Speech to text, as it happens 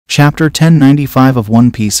Chapter 1095 of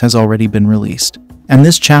One Piece has already been released, and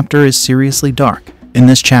this chapter is seriously dark. In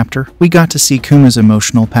this chapter, we got to see Kuma's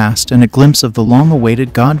emotional past and a glimpse of the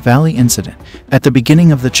long-awaited God Valley incident. At the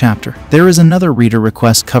beginning of the chapter, there is another reader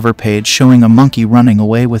request cover page showing a monkey running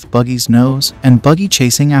away with Buggy's nose and Buggy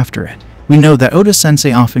chasing after it. We know that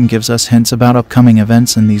Oda-sensei often gives us hints about upcoming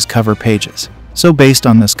events in these cover pages, so based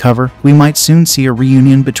on this cover, we might soon see a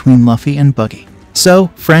reunion between Luffy and Buggy. So,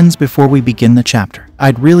 friends, before we begin the chapter,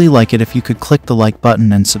 I'd really like it if you could click the like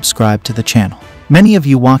button and subscribe to the channel. Many of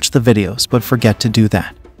you watch the videos but forget to do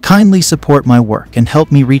that. Kindly support my work and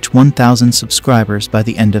help me reach 1,000 subscribers by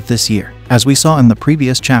the end of this year. As we saw in the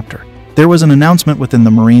previous chapter, there was an announcement within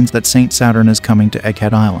the Marines that Saint Saturn is coming to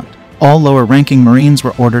Egghead Island. All lower-ranking Marines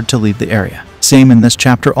were ordered to leave the area. Same in this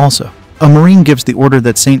chapter also. A Marine gives the order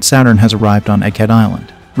that Saint Saturn has arrived on Egghead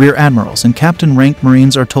Island. Rear Admirals and Captain-ranked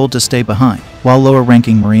Marines are told to stay behind, while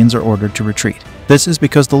lower-ranking Marines are ordered to retreat. This is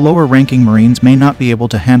because the lower-ranking Marines may not be able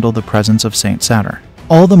to handle the presence of Saint Saturn.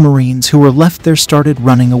 All the Marines who were left there started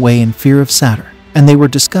running away in fear of Saturn, and they were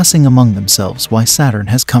discussing among themselves why Saturn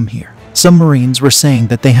has come here. Some Marines were saying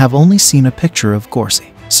that they have only seen a picture of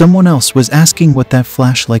Gorsey. Someone else was asking what that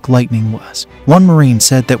flash like lightning was. One Marine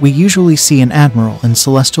said that we usually see an Admiral and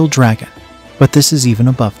Celestial Dragon, but this is even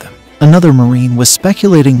above them. Another Marine was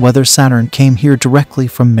speculating whether Saturn came here directly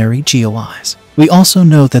from Mary Geoise. We also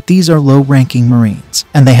know that these are low-ranking Marines,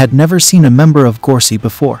 and they had never seen a member of Gorsey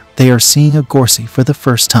before. They are seeing a Gorsey for the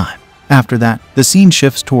first time. After that, the scene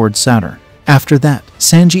shifts towards Saturn. After that,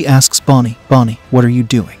 Sanji asks Bonnie, what are you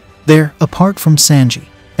doing? There, apart from Sanji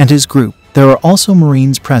and his group, there are also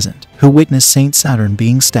Marines present who witness Saint Saturn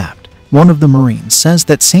being stabbed. One of the Marines says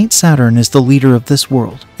that Saint Saturn is the leader of this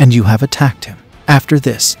world, and you have attacked him. After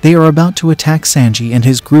this, they are about to attack Sanji and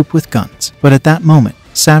his group with guns, but at that moment,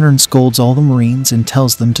 Saturn scolds all the Marines and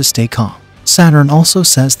tells them to stay calm. Saturn also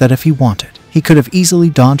says that if he wanted, he could have easily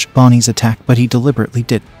dodged Bonnie's attack, but he deliberately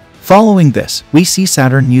didn't. Following this, we see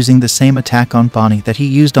Saturn using the same attack on Bonnie that he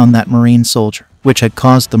used on that Marine soldier, which had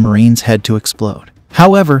caused the Marine's head to explode.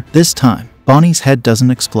 However, this time, Bonnie's head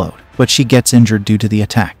doesn't explode, but she gets injured due to the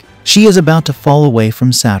attack. She is about to fall away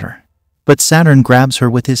from Saturn, but Saturn grabs her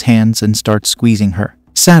with his hands and starts squeezing her.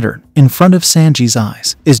 Saturn, in front of Sanji's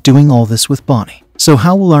eyes, is doing all this with Bonnie. So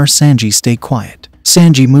how will our Sanji stay quiet?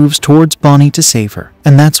 Sanji moves towards Bonnie to save her,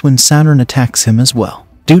 and that's when Saturn attacks him as well.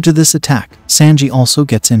 Due to this attack, Sanji also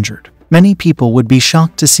gets injured. Many people would be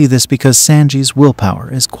shocked to see this because Sanji's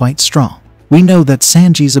willpower is quite strong. We know that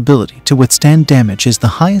Sanji's ability to withstand damage is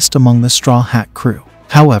the highest among the Straw Hat crew.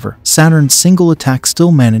 However, Saturn's single attack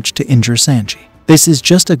still managed to injure Sanji. This is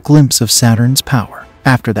just a glimpse of Saturn's power.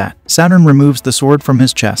 After that, Saturn removes the sword from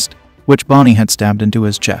his chest, which Bonnie had stabbed into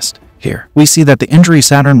his chest. Here, we see that the injury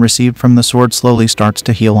Saturn received from the sword slowly starts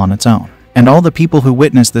to heal on its own, and all the people who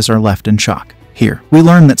witness this are left in shock. Here, we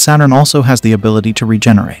learn that Saturn also has the ability to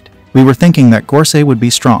regenerate. We were thinking that Gorsey would be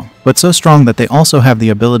strong, but so strong that they also have the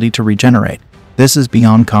ability to regenerate. This is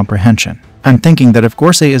beyond comprehension. I'm thinking that if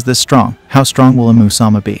Gorsey is this strong, how strong will a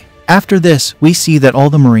Musama be? After this, we see that all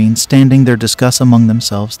the Marines standing there discuss among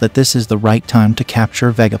themselves that this is the right time to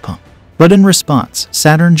capture Vegapunk. But in response,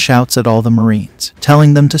 Saturn shouts at all the Marines,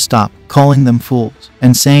 telling them to stop, calling them fools,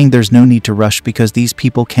 and saying there's no need to rush because these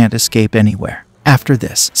people can't escape anywhere. After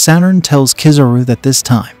this, Saturn tells Kizaru that this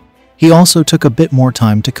time, he also took a bit more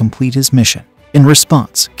time to complete his mission. In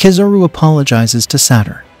response, Kizaru apologizes to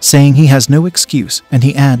Saturn, saying he has no excuse, and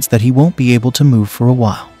he adds that he won't be able to move for a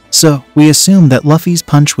while. So, we assume that Luffy's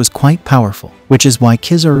punch was quite powerful, which is why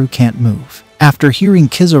Kizaru can't move. After hearing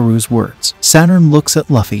Kizaru's words, Saturn looks at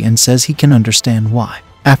Luffy and says he can understand why.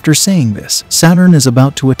 After saying this, Saturn is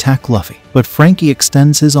about to attack Luffy, but Frankie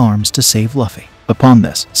extends his arms to save Luffy. Upon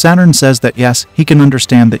this, Saturn says that yes, he can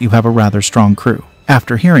understand that you have a rather strong crew.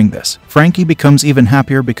 After hearing this, Frankie becomes even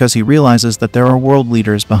happier because he realizes that there are world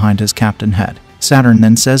leaders behind his captain head. Saturn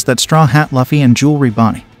then says that Straw Hat Luffy and Jewelry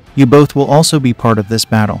Bonnie, you both will also be part of this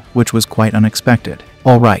battle, which was quite unexpected.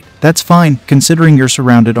 Alright, that's fine, considering you're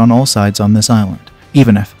surrounded on all sides on this island.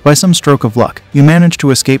 Even if, by some stroke of luck, you manage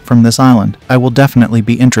to escape from this island, I will definitely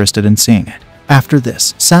be interested in seeing it. After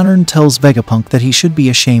this, Saturn tells Vegapunk that he should be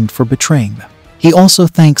ashamed for betraying them. He also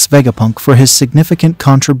thanks Vegapunk for his significant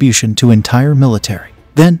contribution to entire military.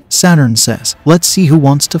 Then, Saturn says, let's see who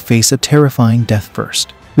wants to face a terrifying death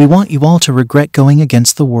first. We want you all to regret going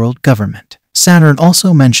against the world government. Saturn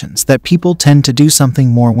also mentions that people tend to do something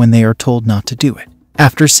more when they are told not to do it.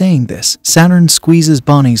 After saying this, Saturn squeezes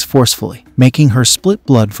Bonnie's forcefully, making her split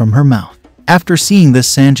blood from her mouth. After seeing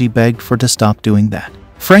this, Sanji begged for to stop doing that.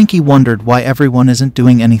 Frankie wondered why everyone isn't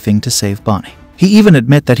doing anything to save Bonnie. He even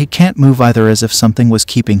admit that he can't move either, as if something was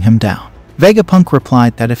keeping him down. Vegapunk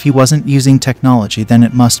replied that if he wasn't using technology, then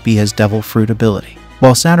it must be his devil fruit ability.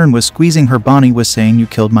 While Saturn was squeezing her, Bonnie was saying, "You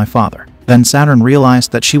killed my father." Then Saturn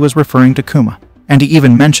realized that she was referring to Kuma, and he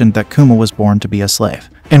even mentioned that Kuma was born to be a slave.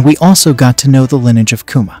 And we also got to know the lineage of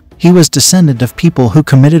Kuma. He was descendant of people who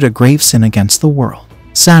committed a grave sin against the world.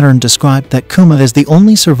 Saturn described that Kuma is the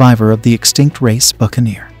only survivor of the extinct race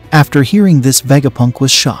Buccaneer. After hearing this, Vegapunk was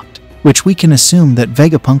shocked, which we can assume that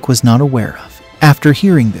Vegapunk was not aware of. After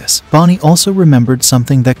hearing this, Bonnie also remembered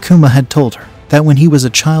something that Kuma had told her, that when he was a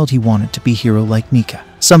child he wanted to be hero like Nika,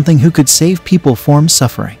 something who could save people from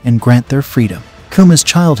suffering and grant their freedom. Kuma's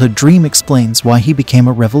childhood dream explains why he became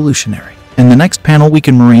a revolutionary. In the next panel, we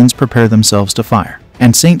can Marines prepare themselves to fire,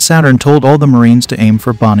 and Saint Saturn told all the Marines to aim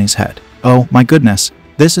for Bonnie's head. Oh my goodness,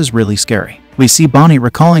 this is really scary. We see Bonnie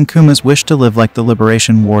recalling Kuma's wish to live like the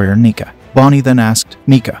liberation warrior Nika. Bonnie then asked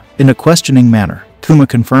Nika in a questioning manner. Kuma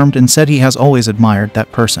confirmed and said he has always admired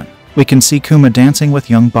that person. We can see Kuma dancing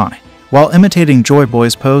with young Bonnie, while imitating Joy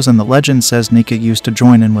Boy's pose, and the legend says Nika used to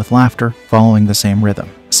join in with laughter, following the same rhythm.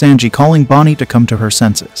 Sanji calling Bonnie to come to her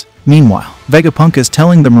senses. Meanwhile, Vegapunk is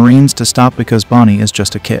telling the Marines to stop because Bonnie is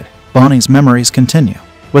just a kid. Bonnie's memories continue,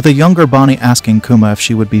 with a younger Bonnie asking Kuma if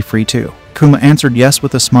she would be free too. Kuma answered yes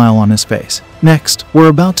with a smile on his face. Next, we're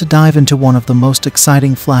about to dive into one of the most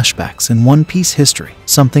exciting flashbacks in One Piece history,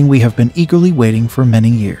 something we have been eagerly waiting for many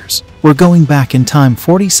years. We're going back in time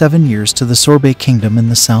 47 years to the Sorbet Kingdom in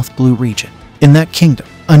the South Blue region. In that kingdom,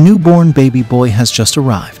 a newborn baby boy has just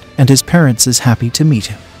arrived, and his parents is happy to meet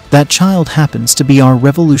him. That child happens to be our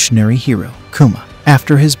revolutionary hero, Kuma.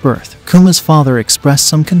 After his birth, Kuma's father expressed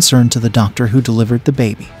some concern to the doctor who delivered the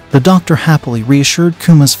baby. The doctor happily reassured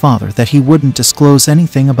Kuma's father that he wouldn't disclose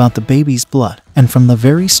anything about the baby's blood, and from the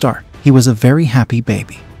very start, he was a very happy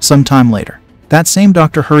baby. Sometime later, that same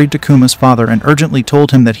doctor hurried to Kuma's father and urgently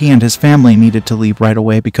told him that he and his family needed to leave right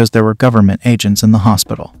away because there were government agents in the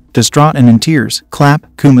hospital. Distraught and in tears,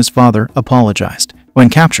 Kuma's father apologized. When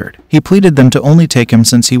captured, he pleaded them to only take him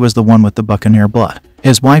since he was the one with the Buccaneer blood.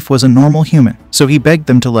 His wife was a normal human, so he begged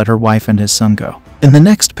them to let her wife and his son go. In the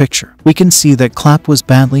next picture, we can see that Clap was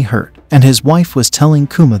badly hurt, and his wife was telling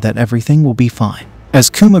Kuma that everything will be fine. As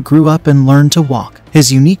Kuma grew up and learned to walk,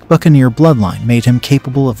 his unique Buccaneer bloodline made him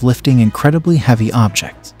capable of lifting incredibly heavy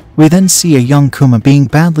objects. We then see a young Kuma being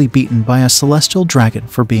badly beaten by a celestial dragon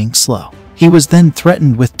for being slow. He was then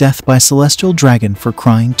threatened with death by Celestial Dragon for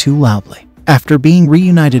crying too loudly. After being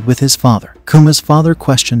reunited with his father, Kuma's father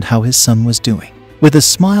questioned how his son was doing. With a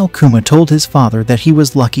smile, Kuma told his father that he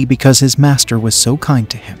was lucky because his master was so kind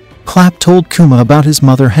to him. Clap told Kuma about his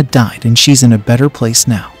mother had died and she's in a better place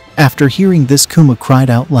now. After hearing this, Kuma cried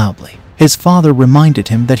out loudly. His father reminded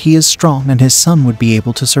him that he is strong and his son would be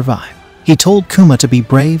able to survive. He told Kuma to be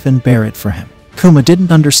brave and bear it for him. Kuma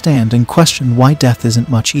didn't understand and questioned why death isn't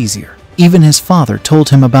much easier. Even his father told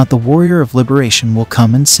him about the warrior of liberation will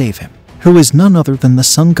come and save him, who is none other than the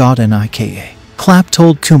sun god Nika. Clap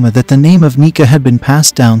told Kuma that the name of Nika had been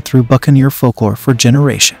passed down through Buccaneer folklore for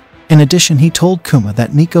generations. In addition, he told Kuma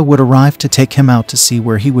that Nika would arrive to take him out to sea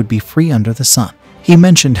where he would be free under the sun. He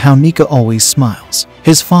mentioned how Nika always smiles.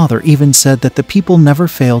 His father even said that the people never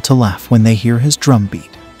fail to laugh when they hear his drum beat,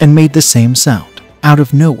 and made the same sound. Out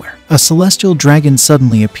of nowhere, a celestial dragon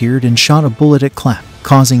suddenly appeared and shot a bullet at Clap,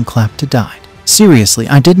 causing Clap to die. Seriously,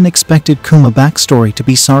 I didn't expected Kuma backstory to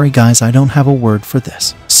be. Sorry guys, I don't have a word for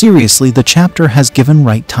this. Seriously, the chapter has given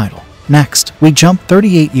right title. Next, we jump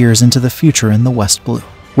 38 years into the future in the West Blue,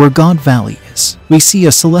 where God Valley is. We see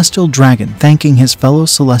a celestial dragon thanking his fellow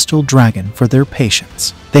celestial dragon for their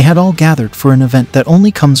patience. They had all gathered for an event that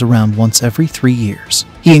only comes around once every 3 years.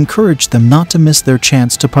 He encouraged them not to miss their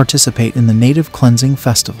chance to participate in the native cleansing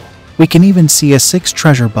festival. We can even see a 6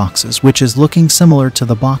 treasure boxes, which is looking similar to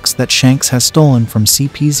the box that Shanks has stolen from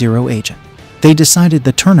CP0 agent. They decided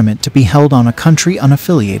the tournament to be held on a country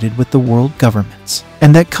unaffiliated with the world governments,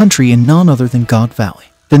 and that country in none other than God Valley.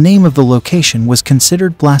 The name of the location was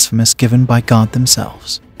considered blasphemous given by God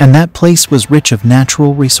themselves, and that place was rich of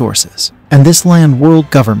natural resources, and this land world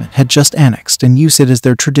government had just annexed and used it as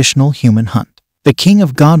their traditional human hunt. The king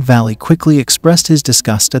of God Valley quickly expressed his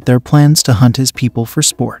disgust at their plans to hunt his people for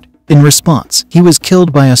sport. In response, he was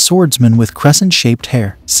killed by a swordsman with crescent-shaped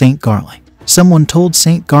hair, Saint Garling. Someone told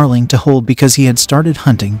Saint Garling to hold because he had started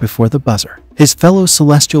hunting before the buzzer. His fellow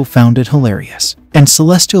Celestial found it hilarious, and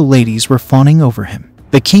Celestial ladies were fawning over him.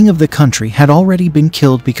 The king of the country had already been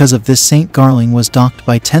killed because of this. Saint Garling was docked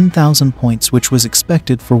by 10,000 points, which was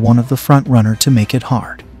expected for one of the front runner to make it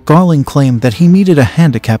hard. Garling claimed that he needed a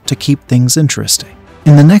handicap to keep things interesting.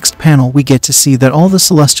 In the next panel, we get to see that all the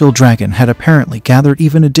Celestial Dragon had apparently gathered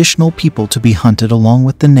even additional people to be hunted along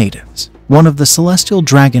with the natives. One of the celestial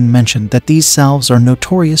dragon mentioned that these salves are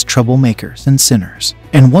notorious troublemakers and sinners,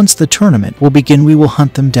 and once the tournament will begin we will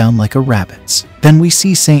hunt them down like a rabbits. Then we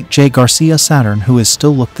see St. J. Garcia Saturn, who is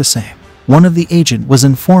still look the same. One of the agent was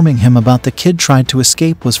informing him about the kid tried to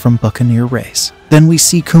escape was from Buccaneer race. Then we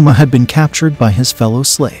see Kuma had been captured by his fellow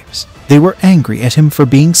slaves. They were angry at him for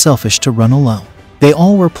being selfish to run alone. They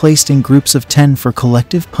all were placed in groups of 10 for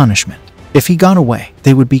collective punishment. If he got away,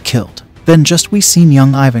 they would be killed. Then just we seen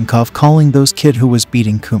young Ivankov calling those kid who was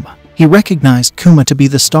beating Kuma. He recognized Kuma to be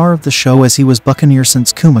the star of the show as he was Buccaneer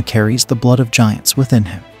since Kuma carries the blood of giants within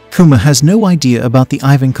him. Kuma has no idea about the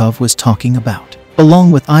Ivankov was talking about.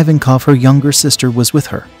 Along with Ivankov, her younger sister was with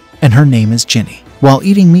her, and her name is Ginny. While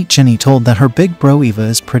eating meat, Ginny told that her big bro Eva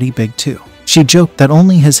is pretty big too. She joked that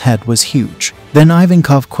only his head was huge. Then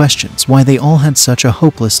Ivankov questions why they all had such a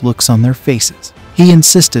hopeless looks on their faces. He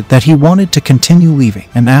insisted that he wanted to continue leaving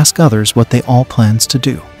and ask others what they all plans to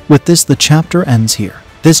do. With this, the chapter ends here.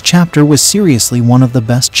 This chapter was seriously one of the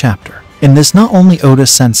best chapter. In this, not only Oda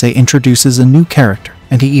Sensei introduces a new character,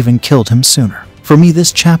 and he even killed him sooner. For me,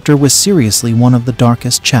 this chapter was seriously one of the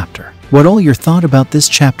darkest chapter. What all your thought about this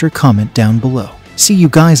chapter? Comment down below. See you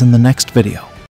guys in the next video.